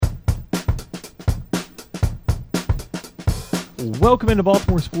Welcome into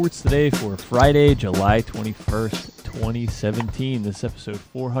Baltimore Sports Today for Friday, July 21st, 2017. This is episode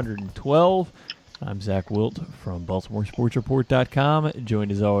 412. I'm Zach Wilt from BaltimoreSportsReport.com,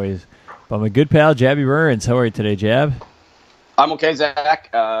 joined as always by my good pal, Jabby Burns. How are you today, Jab? I'm okay,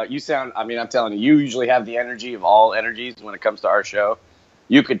 Zach. I'm telling you, you usually have the energy of all energies when it comes to our show.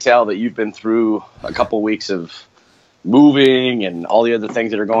 You could tell that you've been through a couple weeks of moving and all the other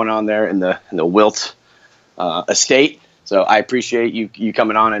things that are going on there in the Wilt estate. So I appreciate you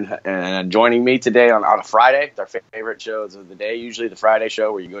coming on and joining me today on a Friday. It's our favorite shows of the day, usually the Friday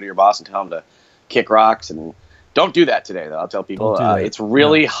show where you go to your boss and tell him to kick rocks. And don't do that today, though. I'll tell people it's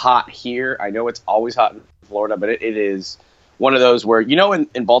really hot here. I know it's always hot in Florida, but it is one of those where,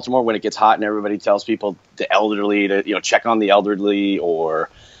 in Baltimore when it gets hot and everybody tells people, the elderly, to check on the elderly or,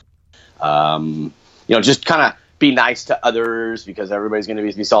 just kind of be nice to others because everybody's going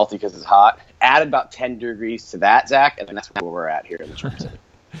to be salty because it's hot. Add about 10 degrees to that, Zach, and that's where we're at here in the Twin City.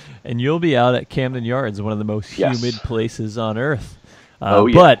 And you'll be out at Camden Yards, one of the most humid places on earth. Yeah.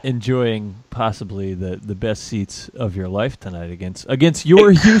 But enjoying possibly the best seats of your life tonight against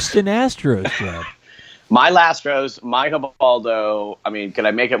your Houston Astros, Jeb. My Astros, my Ubaldo. Could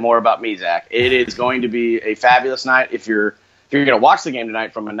I make it more about me, Zach? It is going to be a fabulous night. If you're going to watch the game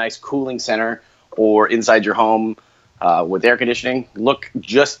tonight from a nice cooling center or inside your home with air conditioning, look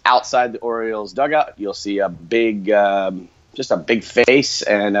just outside the Orioles dugout. You'll see a big face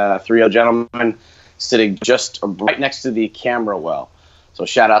and three old gentlemen sitting just right next to the camera well. So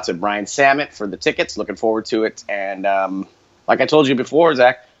shout out to Brian Samet for the tickets. Looking forward to it. And like I told you before,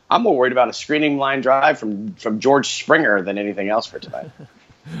 Zach, I'm more worried about a screening line drive from George Springer than anything else for tonight.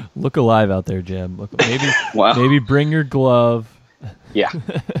 Look alive out there, Jim. Maybe bring your glove. Yeah.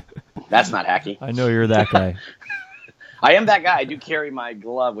 That's not hacky. I know you're that guy. I am that guy. I do carry my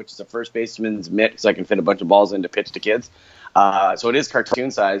glove, which is a first baseman's mitt, so I can fit a bunch of balls in to pitch to kids. So it is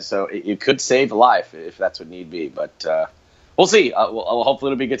cartoon size, so it could save a life if that's what need be. But we'll see.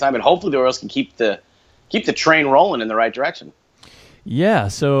 Hopefully it'll be a good time, and hopefully the Orioles can keep the train rolling in the right direction. Yeah,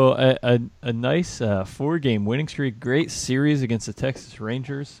 so a nice 4-game winning streak, great series against the Texas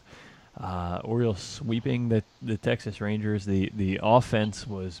Rangers. Orioles sweeping the Texas Rangers. The offense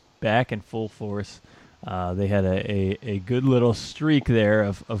was back in full force. They had a good little streak there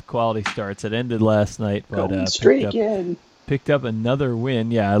of quality starts. It ended last night, but picked up another win.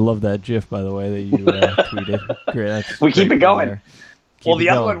 Yeah, I love that GIF, by the way, that you tweeted. Great. We keep it going. The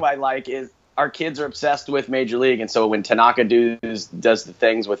other one I like is our kids are obsessed with Major League, and so when Tanaka does the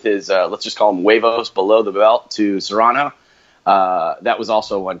things with his, let's just call them huevos below the belt to Serrano, that was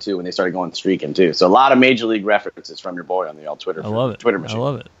also one too when they started going streaking too. So a lot of Major League references from your boy on the old Twitter. I love it. Twitter machine. I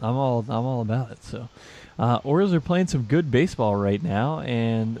love it. I'm all about it. So Orioles are playing some good baseball right now,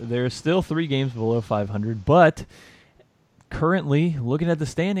 and they're still 3 games below 500. But currently, looking at the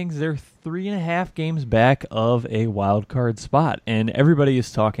standings, they're 3.5 games back of a wild card spot, and everybody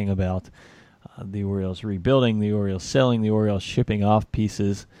is talking about the Orioles rebuilding, the Orioles selling, the Orioles shipping off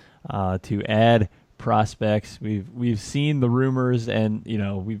pieces to add prospects. We've seen the rumors, and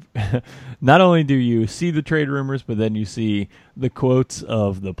we've not only do you see the trade rumors, but then you see the quotes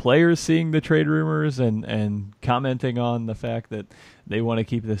of the players seeing the trade rumors and commenting on the fact that they want to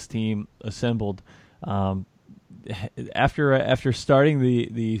keep this team assembled. After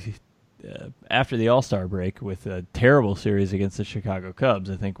starting after the All-Star break with a terrible series against the Chicago Cubs,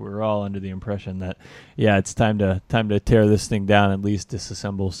 I think we're all under the impression that, it's time to tear this thing down, at least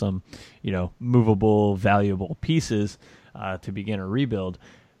disassemble some, movable, valuable pieces to begin a rebuild.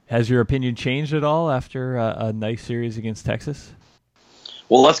 Has your opinion changed at all after a nice series against Texas?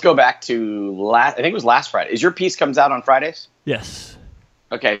 Well, let's go back to I think it was last Friday. Is your piece comes out on Fridays? Yes.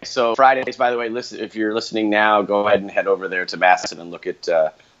 Okay, so Fridays, by the way, if you're listening now, go ahead and head over there to Masson and look at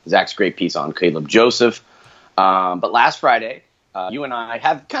Zach's great piece on Caleb Joseph. But last Friday, you and I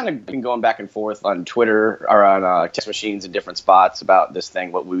have kind of been going back and forth on Twitter or on text machines in different spots about this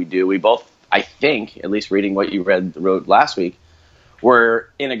thing, what we do. We both, I think, at least reading what you wrote last week, were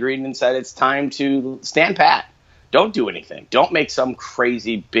in agreement and said it's time to stand pat. Don't do anything. Don't make some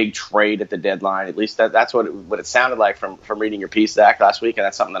crazy big trade at the deadline. At least that's what it sounded like from reading your piece, Zach, last week, and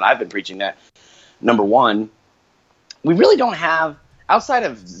that's something that I've been preaching. That, number one, we really don't have, outside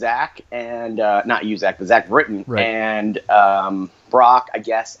of Zach and not you, Zach, but Zach Britton and Brock, I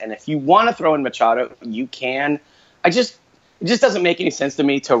guess. And if you want to throw in Machado, you can. It just doesn't make any sense to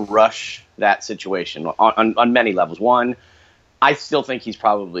me to rush that situation on many levels. One, I still think he's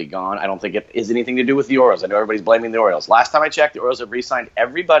probably gone. I don't think it is anything to do with the Orioles. I know everybody's blaming the Orioles. Last time I checked, the Orioles have re-signed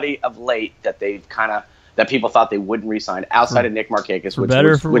everybody of late that they've kind of that people thought they wouldn't re-sign outside of Nick Markakis,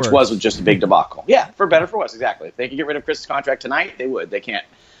 which was just a big debacle. Yeah, for better, for worse, exactly. If they could get rid of Chris's contract tonight, they would. They can't.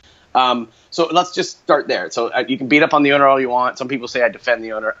 So let's just start there. So you can beat up on the owner all you want. Some people say I defend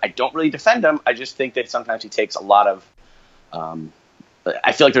the owner. I don't really defend him. I just think that sometimes he takes a lot of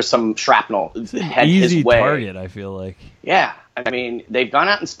I feel like there's some shrapnel head easy his way. Target, I feel like. Yeah. I mean, they've gone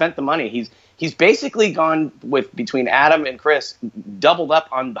out and spent the money. He's basically gone with, between Adam and Chris, doubled up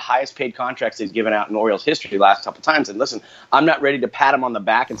on the highest paid contracts he's given out in Orioles history the last couple of times. And listen, I'm not ready to pat him on the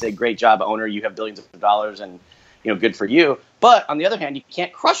back and say, great job, owner. You have billions of dollars and, good for you. But on the other hand, you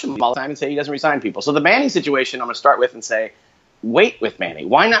can't crush him all the time and say he doesn't resign people. So the Manning situation, I'm going to start with and say, wait with Manning.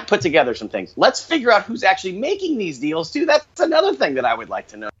 Why not put together some things? Let's figure out who's actually making these deals, too. That's another thing that I would like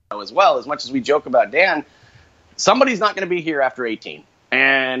to know as well. As much as we joke about Dan, somebody's not going to be here after 18.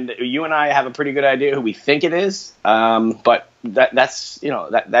 And you and I have a pretty good idea who we think it is. But that's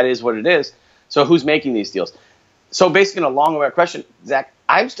that is what it is. So who's making these deals? So basically, in a long-way question, Zach,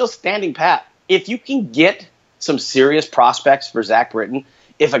 I'm still standing pat. If you can get some serious prospects for Zach Britton,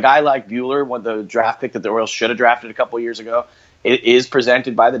 if a guy like Buehler, one of the draft pick that the Orioles should have drafted a couple of years ago, it is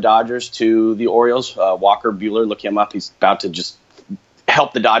presented by the Dodgers to the Orioles. Walker Buehler, look him up. He's about to just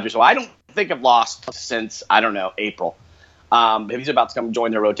help the Dodgers. So I don't think I've lost since, April. He's about to come join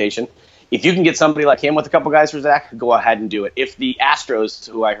their rotation. If you can get somebody like him with a couple guys for Zach, go ahead and do it. If the Astros,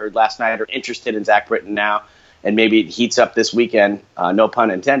 who I heard last night, are interested in Zach Britton now, and maybe it heats up this weekend, no pun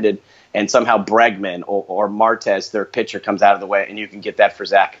intended, and somehow Bregman or Martez, their pitcher, comes out of the way, and you can get that for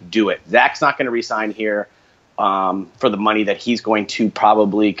Zach, do it. Zach's not going to re-sign here for the money that he's going to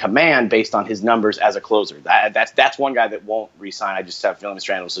probably command based on his numbers as a closer. That's one guy that won't re-sign. I just have a feeling Mr.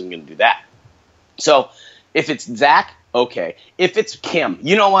 Randall isn't going to do that. So if it's Zach, okay. If it's Kim,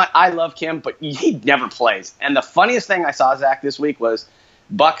 you know what? I love Kim, but he never plays. And the funniest thing I saw, Zach, this week was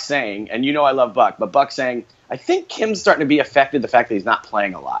Buck saying, and I love Buck, but Buck saying, I think Kim's starting to be affected the fact that he's not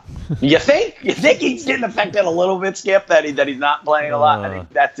playing a lot. You think he's getting affected a little bit, Skip, that he's not playing a lot? I think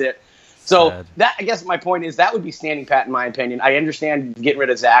that's it. So sad. That, I guess my point is, that would be standing pat in my opinion. I understand getting rid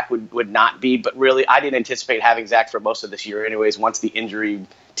of Zach would not be, but really I didn't anticipate having Zach for most of this year anyways, once the injury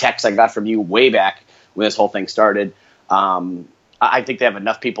text I got from you way back when this whole thing started. I think they have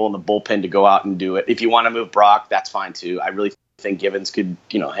enough people in the bullpen to go out and do it. If you want to move Brock, that's fine too. I really think Givens could,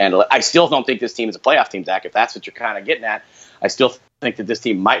 handle it. I still don't think this team is a playoff team, Zach, if that's what you're kind of getting at. I still think that this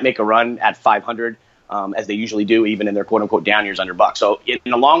team might make a run at 500, as they usually do, even in their quote-unquote down years under Buck. So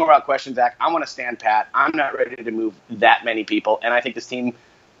in a long route question, Zach, I want to stand pat. I'm not ready to move that many people, and I think this team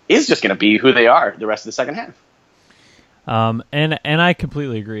is just going to be who they are the rest of the second half. And I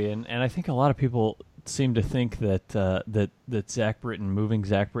completely agree, and I think a lot of people seem to think that moving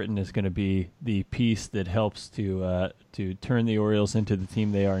Zach Britton is going to be the piece that helps to turn the Orioles into the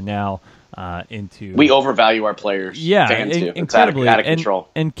team they are now. We overvalue our players. Yeah, fans do. incredibly. It's out of control.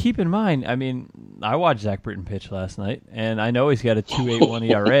 And keep in mind, I watched Zach Britton pitch last night, and I know he's got a 2.81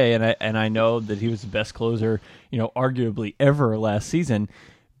 ERA, and I know that he was the best closer, arguably ever last season.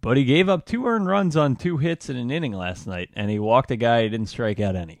 But he gave up 2 earned runs on 2 hits in an inning last night, and he walked a guy. He didn't strike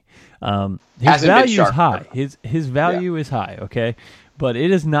out any. His value is high. His value is high, okay? But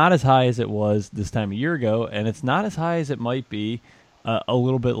it is not as high as it was this time a year ago, and it's not as high as it might be a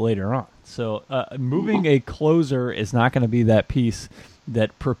little bit later on. So moving a closer is not going to be that piece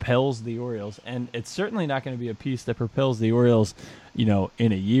that propels the Orioles, and it's certainly not going to be a piece that propels the Orioles, in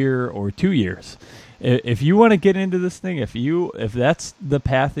a year or 2 years. If you want to get into this thing, if that's the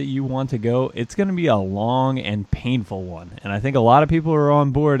path that you want to go, it's going to be a long and painful one. And I think a lot of people are on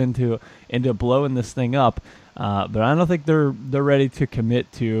board into blowing this thing up, but I don't think they're ready to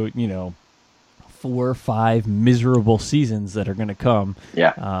commit to 4 or 5 miserable seasons that are going to come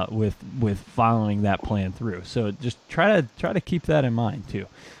with following that plan through. So just try to keep that in mind too.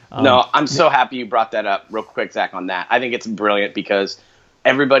 No, I'm so happy you brought that up real quick, Zach, on that. I think it's brilliant because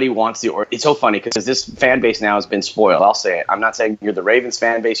everybody wants it's so funny because this fan base now has been spoiled. I'll say it. I'm not saying you're the Ravens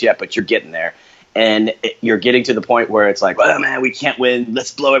fan base yet, but you're getting there. And you're getting to the point where it's like, oh, man, we can't win.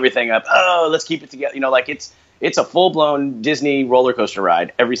 Let's blow everything up. Oh, let's keep it together. It's a full-blown Disney roller coaster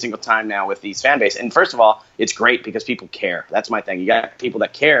ride every single time now with these fan base. And first of all, it's great because people care. That's my thing. You got people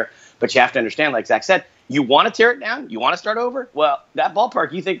that care, but you have to understand, like Zach said, you want to tear it down? You want to start over? Well, that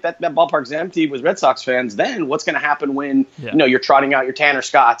ballpark, you think that ballpark's empty with Red Sox fans, then what's going to happen when you're trotting out your Tanner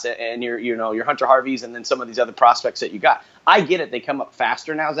Scotts and your Hunter Harveys and then some of these other prospects that you got? I get it. They come up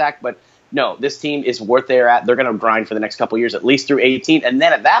faster now, Zach, but no, this team is worth they're at. They're going to grind for the next couple of years, at least through 18. And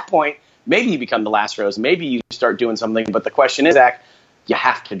then at that point, maybe you become the Last Rose. Maybe you start doing something. But the question is, Zach, you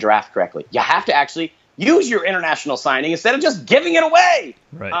have to draft correctly. You have to actually use your international signing instead of just giving it away.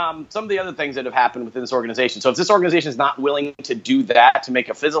 Right. Some of the other things that have happened within this organization. So if this organization is not willing to do that, to make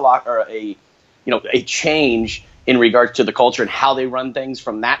a a change in regards to the culture and how they run things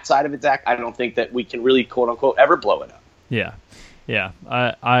from that side of it, Zach, I don't think that we can really, quote unquote, ever blow it up. Yeah. Yeah,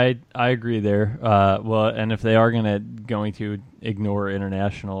 I agree there. Well, and if they are going to ignore the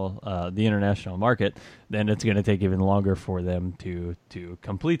international market, then it's going to take even longer for them to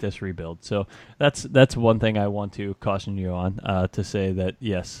complete this rebuild. So that's one thing I want to caution you on, to say that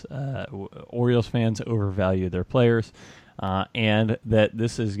yes, Orioles fans overvalue their players, and that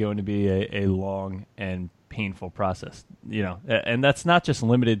this is going to be a long and painful process, and that's not just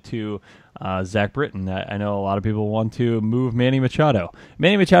limited to Zach Britton. I know a lot of people want to move Manny Machado.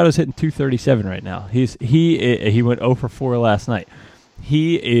 Manny Machado's hitting 237 right now. He went 0 for 4 last night.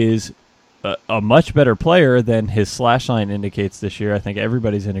 He is a much better player than his slash line indicates this year. I think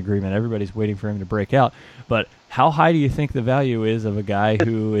everybody's in agreement. Everybody's waiting for him to break out. But how high do you think the value is of a guy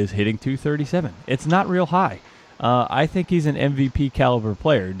who is hitting 237? It's not real high. I think he's an MVP caliber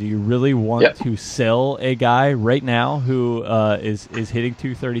player. Do you really want to sell a guy right now who is hitting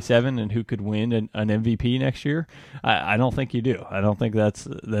 237 and who could win an MVP next year? I don't think you do. I don't think that's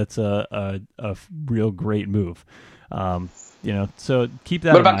a real great move. So keep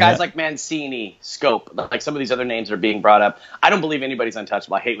that. What about in mind. guys like Mancini, Scope, like some of these other names are being brought up? I don't believe anybody's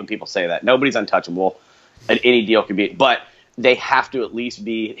untouchable. I hate when people say that. Nobody's untouchable. Any deal could be, but they have to at least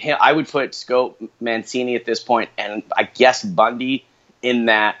be. I would put Scope, Mancini at this point, and I guess Bundy in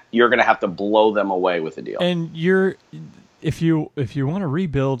that you're going to have to blow them away with a deal. And if you want to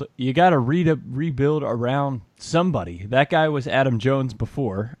rebuild, you got to rebuild around somebody. That guy was Adam Jones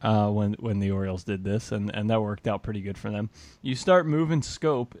before when the Orioles did this, and that worked out pretty good for them. You start moving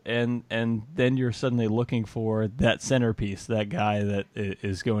Scope, and then you're suddenly looking for that centerpiece, that guy that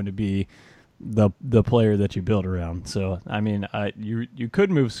is going to be the player that you build around. So, I mean, you could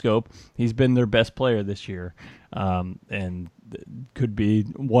move Scope. He's been their best player this year, and could be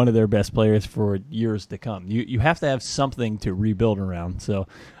one of their best players for years to come. You have to have something to rebuild around. So,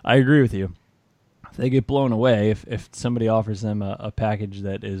 I agree with you. If they get blown away, if somebody offers them a package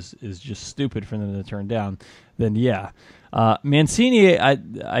that is just stupid for them to turn down, then yeah. Mancini,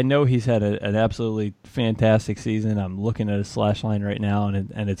 I know he's had an absolutely fantastic season. I'm looking at his slash line right now,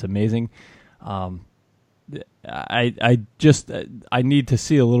 and it's amazing. I need to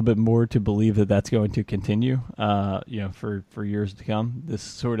see a little bit more to believe that that's going to continue. For years to come. This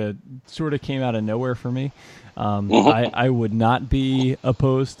sort of came out of nowhere for me. I would not be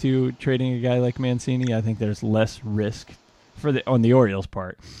opposed to trading a guy like Mancini. I think there's less risk on the Orioles'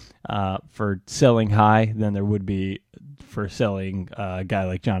 part for selling high than there would be for selling a guy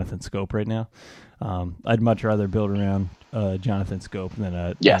like Jonathan Scope right now. I'd much rather build around Jonathan Scope than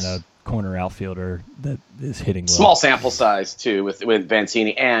a corner outfielder that is hitting well. Small sample size too with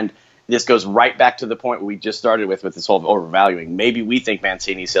Mancini, and this goes right back to the point we just started with this whole overvaluing. Maybe we think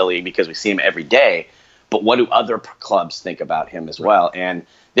Mancini's silly because we see him every day, but what do other clubs think about him as well? And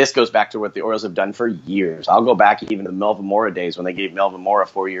this goes back to what the Orioles have done for years. I'll go back even to the Melvin Mora days when they gave Melvin Mora a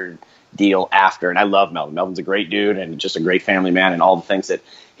 4-year deal after, and I love Melvin. Melvin's a great dude and just a great family man and all the things that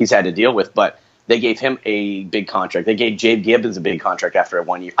he's had to deal with, but they gave him a big contract. They gave Jade Gibbons a big contract after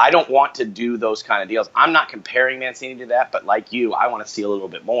 1 year. I don't want to do those kind of deals. I'm not comparing Mancini to that, but like you, I want to see a little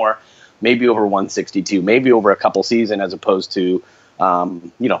bit more, maybe over 162, maybe over a couple seasons as opposed to,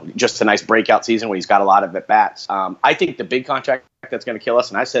 just a nice breakout season where he's got a lot of at-bats. I think the big contract that's going to kill us,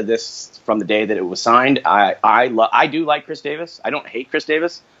 and I said this from the day that it was signed, I do like Chris Davis. I don't hate Chris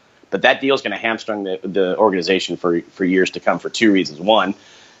Davis, but that deal is going to hamstring the organization for years to come for two reasons. One,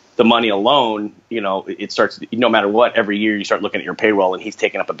 the money alone, it starts, no matter what, every year you start looking at your payroll and he's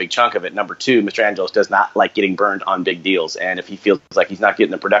taking up a big chunk of it. Number two, Mr. Angelos does not like getting burned on big deals. And if he feels like he's not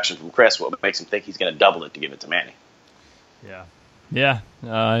getting the production from Chris, what makes him think he's going to double it to give it to Manny? Yeah. Yeah.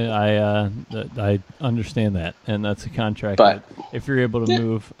 I understand that. And that's a contract that if you're able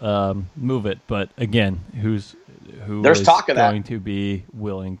to move it. But again, who there's is talk of going that. to be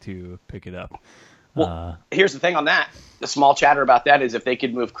willing to pick it up? Well, here's the thing on that. The small chatter about that is if they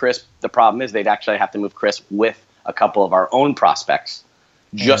could move Chris, the problem is they'd actually have to move Chris with a couple of our own prospects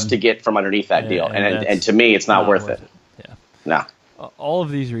just to get from underneath that deal. And to me, it's not worth it. Yeah. No. All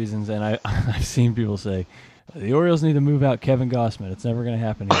of these reasons, and I've seen people say, the Orioles need to move out Kevin Gausman. It's never going to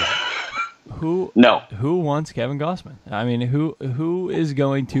happen here. Who wants Kevin Gausman? I mean, who is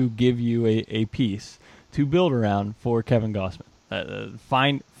going to give you a piece to build around for Kevin Gausman?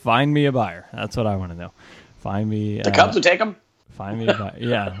 Find me a buyer. That's what I want to know. Find me. The Cubs would take him. Find me a buyer.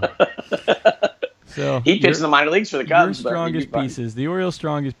 Yeah. So he pitched in the minor leagues for the Cubs. Your strongest pieces, the Orioles'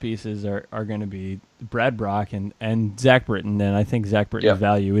 strongest pieces are going to be Brad Brock and Zach Britton, and I think Zach Britton's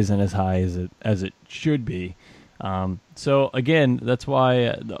value isn't as high as it should be. So again, that's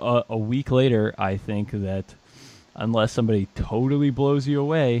why a week later, I think that unless somebody totally blows you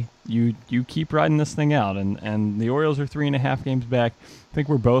away, you keep riding this thing out. And the Orioles are 3.5 games back. I think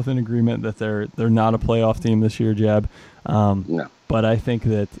we're both in agreement that they're not a playoff team this year, Jab. No. But I think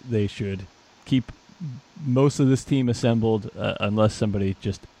that they should keep most of this team assembled unless somebody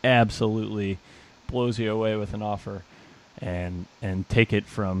just absolutely blows you away with an offer and take it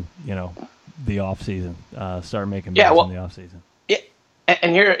from, the off season. Start making moves in the off season. Yeah,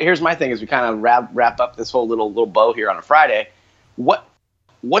 and here's my thing: as we kind of wrap up this whole little bow here on a Friday.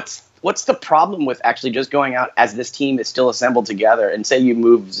 What's the problem with actually just going out as this team is still assembled together and say you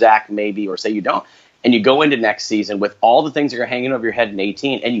move Zach maybe, or say you don't, and you go into next season with all the things that are hanging over your head in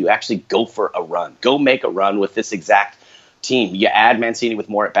 18, and you actually go for a run, go make a run with this exact team. You add Mancini with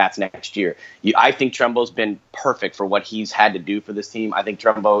more at-bats next year. I think Trumbo's been perfect for what he's had to do for this team. I think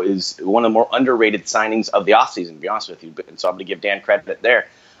Trumbo is one of the more underrated signings of the offseason, to be honest with you. And so I'm going to give Dan credit there.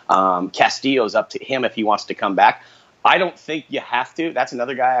 Castillo's up to him if he wants to come back. I don't think you have to. That's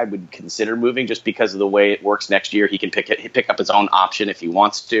another guy I would consider moving just because of the way it works next year. He can pick up his own option if he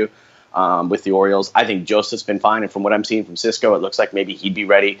wants to with the Orioles. I think Joseph's been fine. And from what I'm seeing from Cisco, it looks like maybe he'd be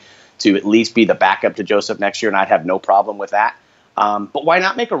ready to at least be the backup to Joseph next year, and I'd have no problem with that. But why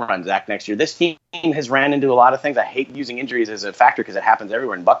not make a run, Zach, next year? This team has ran into a lot of things. I hate using injuries as a factor because it happens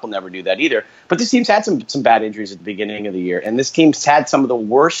everywhere, and Buck will never do that either. But this team's had some bad injuries at the beginning of the year, and this team's had some of the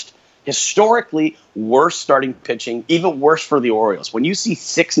worst, historically worst starting pitching, even worse for the Orioles. When you see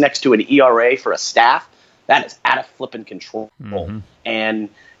 6 next to an ERA for a staff, that is out of flipping control. Mm-hmm. And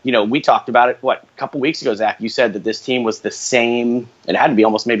we talked about it, a couple weeks ago, Zach, you said that this team was the same, it had to be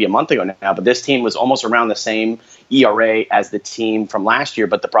almost maybe a month ago now, but this team was almost around the same ERA as the team from last year,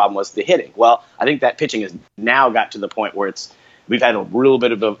 but the problem was the hitting. Well, I think that pitching has now got to the point where we've had a little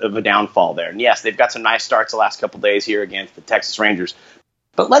bit of a downfall there. And yes, they've got some nice starts the last couple of days here against the Texas Rangers.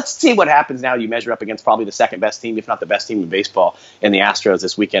 But let's see what happens now. You measure up against probably the second best team, if not the best team in baseball, in the Astros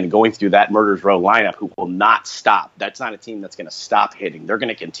this weekend, going through that murderers row lineup who will not stop. That's not a team that's going to stop hitting. They're going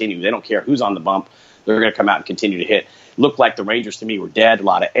to continue. They don't care who's on the bump. They're going to come out and continue to hit. Looked like the Rangers to me were dead, a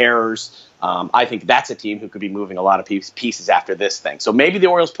lot of errors. I think that's a team who could be moving a lot of pieces after this thing. So maybe the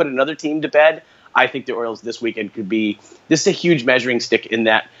Orioles put another team to bed. I think the Orioles this weekend could be – this is a huge measuring stick in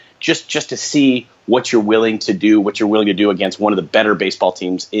that just to see what you're willing to do, against one of the better baseball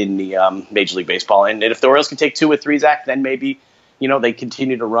teams in the Major League Baseball. And if the Orioles can take 2 or 3, Zach, then maybe they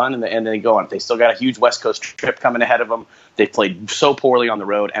continue to run and they go on. They still got a huge West Coast trip coming ahead of them. They've played so poorly on the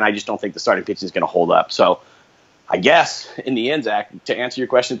road, and I just don't think the starting pitching is going to hold up. So I guess in the end, Zach, to answer your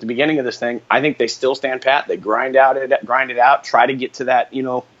question at the beginning of this thing, I think they still stand pat. They grind it out, try to get to that,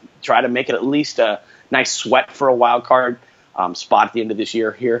 try to make it at least a nice sweat for a wild card spot at the end of this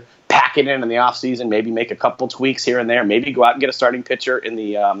year here. Pack it in the offseason, maybe make a couple tweaks here and there, maybe go out and get a starting pitcher in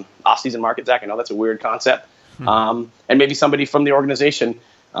the offseason market, Zach. I know that's a weird concept. And maybe somebody from the organization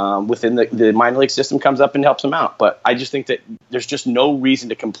within the minor league system comes up and helps them out. But I just think that there's just no reason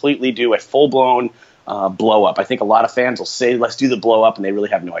to completely do a full-blown blow up. I think a lot of fans will say, let's do the blow up, and they really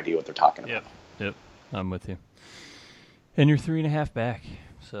have no idea what they're talking about. Yep, I'm with you. And you're 3.5 back,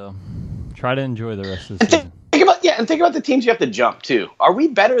 so try to enjoy the rest of the season. Think about the teams you have to jump to. Are we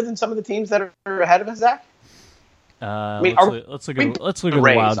better than some of the teams that are ahead of us, Zach? Let's look at the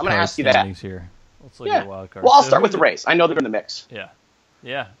wild card standings here. Let's look at the wild card. Well, I'll start with the Rays. I know they're in the mix.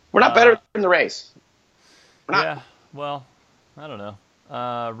 Yeah. We're not better than the Rays. Yeah. Well, I don't know.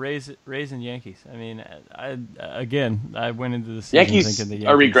 Rays and Yankees. I mean, I went into the season thinking the Yankees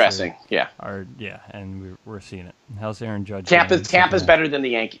are regressing. And we're seeing it. How's Aaron Judge? Tampa's better than the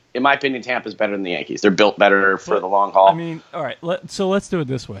Yankees. In my opinion, Tampa's better than the Yankees. They're built better for the long haul. I mean, all right. So let's do it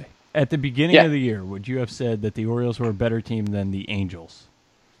this way. At the beginning of the year, would you have said that the Orioles were a better team than the Angels?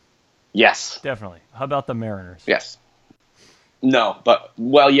 Yes. Definitely. How about the Mariners? Yes. No,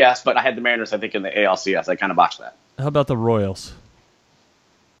 yes, but I had the Mariners, I think, in the ALCS. I kind of botched that. How about the Royals?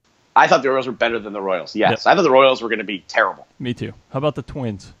 I thought the Orioles were better than the Royals. Yes. Yep. I thought the Royals were going to be terrible. Me too. How about the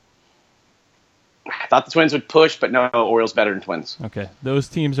Twins? I thought the Twins would push, but no, Orioles better than Twins. Okay. Those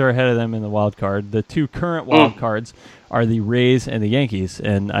teams are ahead of them in the wild card. The 2 current wild cards are the Rays and the Yankees,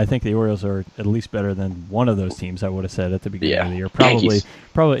 and I think the Orioles are at least better than one of those teams, I would have said at the beginning of the year.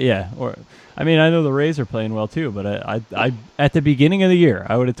 Probably, yeah. I know the Rays are playing well too, but I at the beginning of the year,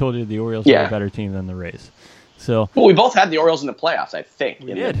 I would have told you the Orioles were a better team than the Rays. So well, we both had the Orioles in the playoffs, I think.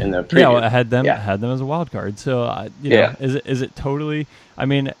 we did. In the previous. I had them as a wild card. So you know, is it totally? I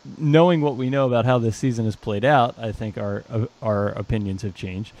mean, knowing what we know about how this season has played out, I think our opinions have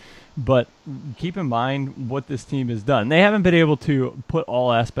changed. But keep in mind what this team has done. They haven't been able to put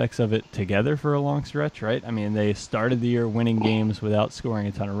all aspects of it together for a long stretch, right? I mean, they started the year winning games without scoring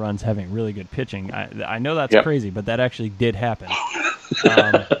a ton of runs, having really good pitching. I know that's crazy, but that actually did happen.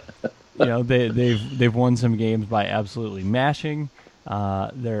 You know, they've won some games by absolutely mashing.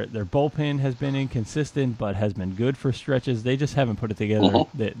 Their bullpen has been inconsistent, but has been good for stretches. They just haven't put it together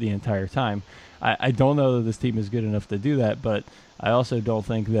the entire time. I don't know that this team is good enough to do that, but I also don't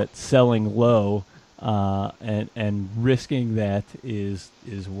think that selling low and risking that is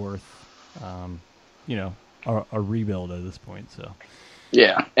worth you know, a rebuild at this point. So.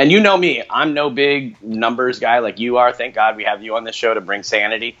 Yeah, and you know me, I'm no big numbers guy like you are. Thank God we have you on this show to bring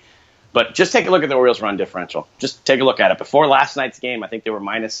sanity. But just take a look at the Orioles' run differential. Just take a look at it. Before last night's game, I think they were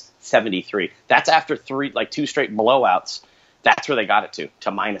minus 73. That's after two straight blowouts. That's where they got it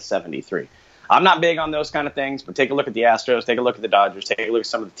to minus 73. I'm not big on those kind of things, but take a look at the Astros, take a look at the Dodgers, take a look at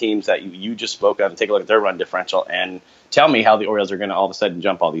some of the teams that you just spoke of, and take a look at their run differential, and tell me how the Orioles are going to all of a sudden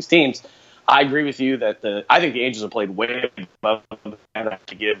jump all these teams. I agree with you that I think the Angels have played way above and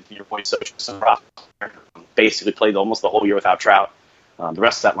to give your boy Socha some props. Basically played almost the whole year without Trout. The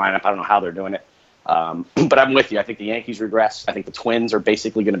rest of that lineup, I don't know how they're doing it. But I'm with you. I think the Yankees regress. I think the Twins are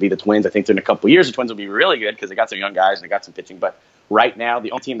basically going to be the Twins. I think in a couple of years the Twins will be really good because they got some young guys and they got some pitching. But right now,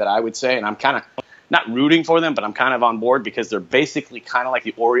 the only team that I would say, and I'm kind of not rooting for them, but I'm kind of on board because they're basically kind of like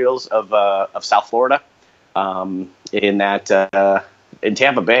the Orioles of South Florida in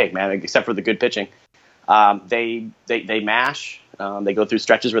Tampa Bay, man, except for the good pitching. They mash. They go through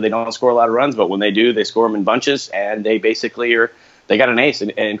stretches where they don't score a lot of runs, but when they do, they score them in bunches, and they basically they got an ace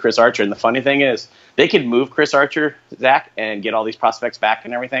in Chris Archer. And the funny thing is, they could move Chris Archer, Zach, and get all these prospects back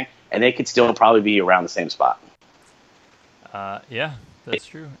and everything, and they could still probably be around the same spot. Yeah, that's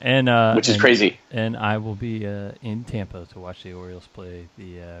true. And which is crazy. And I will be in Tampa to watch the Orioles play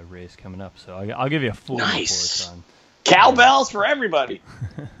the Rays coming up. So I'll give you a full report on cowbells for everybody.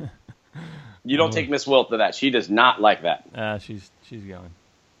 You don't take Miss Wilt to that. She does not like that. She's going.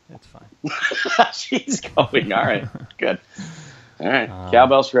 It's fine. She's going. All right. Good. All right.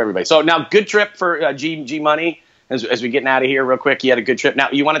 Cowbells for everybody. So now, good trip for G Money. As we getting out of here real quick, you had a good trip. Now,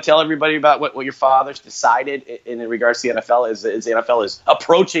 you want to tell everybody about what your father's decided in regards to the NFL? Is the NFL is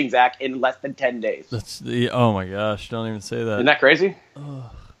approaching, Zach, in less than 10 days. Oh, my gosh. Don't even say that. Isn't that crazy?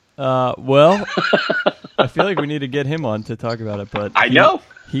 Well, I feel like we need to get him on to talk about it. But I know.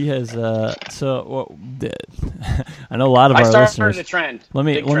 He has I know a lot of our listeners. I started a trend. Let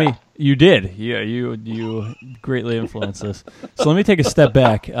me. You did. You greatly influenced this. So let me take a step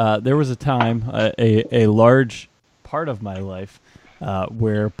back. There was a time, a large part of my life,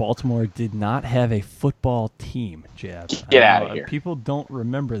 where Baltimore did not have a football team. Jab. Get out of here. People don't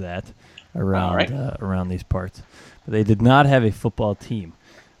remember that around these parts, but they did not have a football team.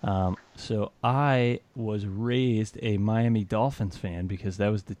 So I was raised a Miami Dolphins fan because that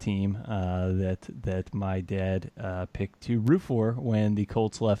was the team that my dad picked to root for when the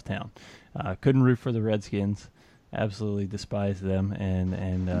Colts left town. Couldn't root for the Redskins, absolutely despised them,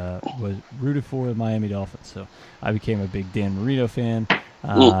 and was rooted for the Miami Dolphins. So I became a big Dan Marino fan.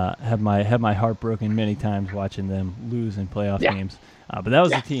 Had my heart broken many times watching them lose in playoff games. But that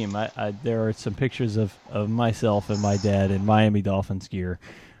was the team. There are some pictures of myself and my dad in Miami Dolphins gear.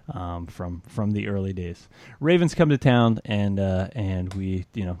 From the early days. Ravens come to town, and we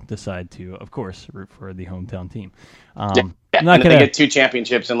decide to, of course, root for the hometown team. They get 2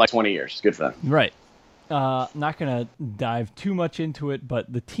 championships in like 20 years. Good for them. Right. Not going to dive too much into it,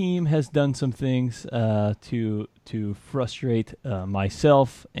 but the team has done some things to frustrate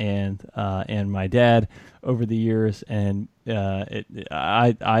myself and my dad over the years, and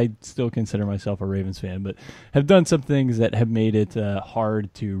I still consider myself a Ravens fan, but have done some things that have made it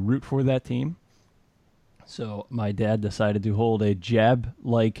hard to root for that team. So my dad decided to hold a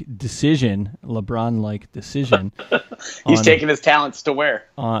jab-like decision, LeBron-like decision. He's taking his talents to where?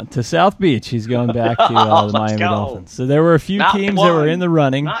 To South Beach. He's going back to the Miami Dolphins. So there were a few teams that were in the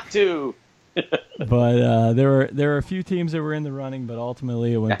running. Not 2. But there were a few teams that were in the running, but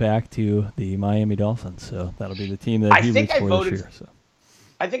ultimately it went back to the Miami Dolphins. So that'll be the team that he roots for this year. So.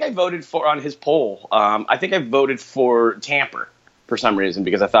 I think I voted for, on his poll, I think I voted for Tampa for some reason,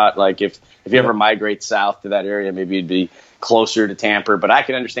 because I thought, like, if you ever migrate south to that area, maybe you'd be closer to Tampa. But I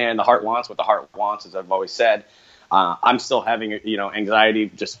can understand the heart wants what the heart wants, as I've always said. I'm still having anxiety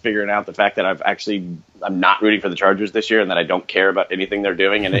just figuring out the fact that I'm not rooting for the Chargers this year, and that I don't care about anything they're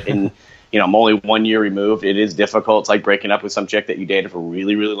doing. And I'm only 1 year removed. It is difficult. It's like breaking up with some chick that you dated for a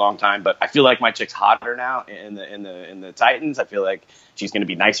really, really long time. But I feel like my chick's hotter now in the Titans. I feel like she's going to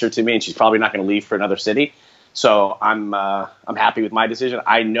be nicer to me, and she's probably not going to leave for another city. So I'm happy with my decision.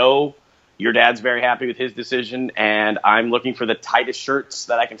 I know your dad's very happy with his decision, and I'm looking for the tightest shirts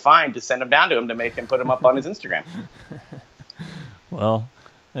that I can find to send them down to him to make him put them up on his Instagram. Well,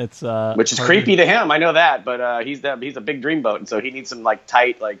 it's which is creepy to him. I know that, but he's a big dreamboat, and so he needs some like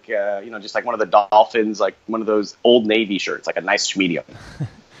tight, like just like one of the Dolphins, like one of those Old Navy shirts, like a nice medium.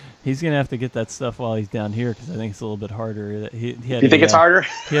 He's going to have to get that stuff while he's down here because I think it's a little bit harder. You think it's harder?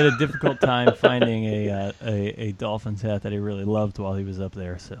 He had a difficult time finding a Dolphins hat that he really loved while he was up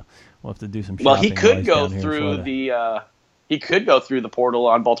there, so we'll have to do some shopping. Well, he could go through the portal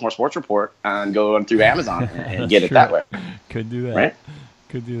on Baltimore Sports Report and go on through Amazon and get it that way. Could do that. Right?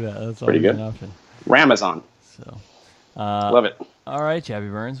 Could do that. That's pretty good. An option. Ramazon. So, love it. All right, Jabby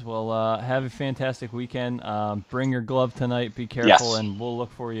Burns. Well, have a fantastic weekend. Bring your glove tonight. Be careful, yes. And we'll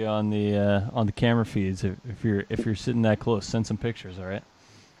look for you on the camera feeds if you're sitting that close. Send some pictures. All right.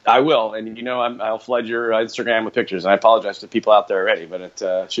 I will, and I'll flood your Instagram with pictures. And I apologize to people out there already, but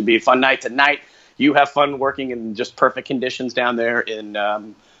it should be a fun night tonight. You have fun working in just perfect conditions down there in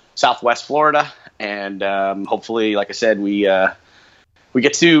Southwest Florida, and hopefully, like I said, we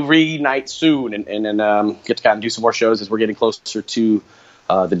get to reunite soon and get to kind of do some more shows as we're getting closer to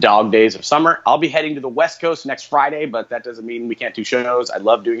the dog days of summer. I'll be heading to the West Coast next Friday, but that doesn't mean we can't do shows. I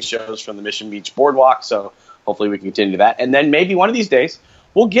love doing shows from the Mission Beach Boardwalk, so hopefully we can continue that. And then maybe one of these days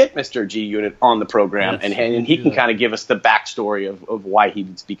we'll get Mr. G Unit on the program, yes, and he can kind of give us the backstory of why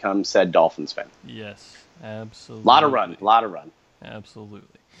he's become said Dolphins fan. Yes, absolutely. Lot of run.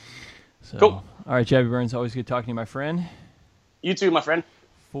 Absolutely. So, cool. All right, Jabby Burns, always good talking to you, my friend. You too, my friend.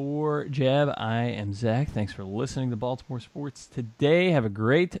 For Jab, I am Zach. Thanks for listening to Baltimore Sports today. Have a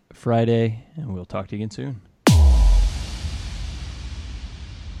great Friday, and we'll talk to you again soon.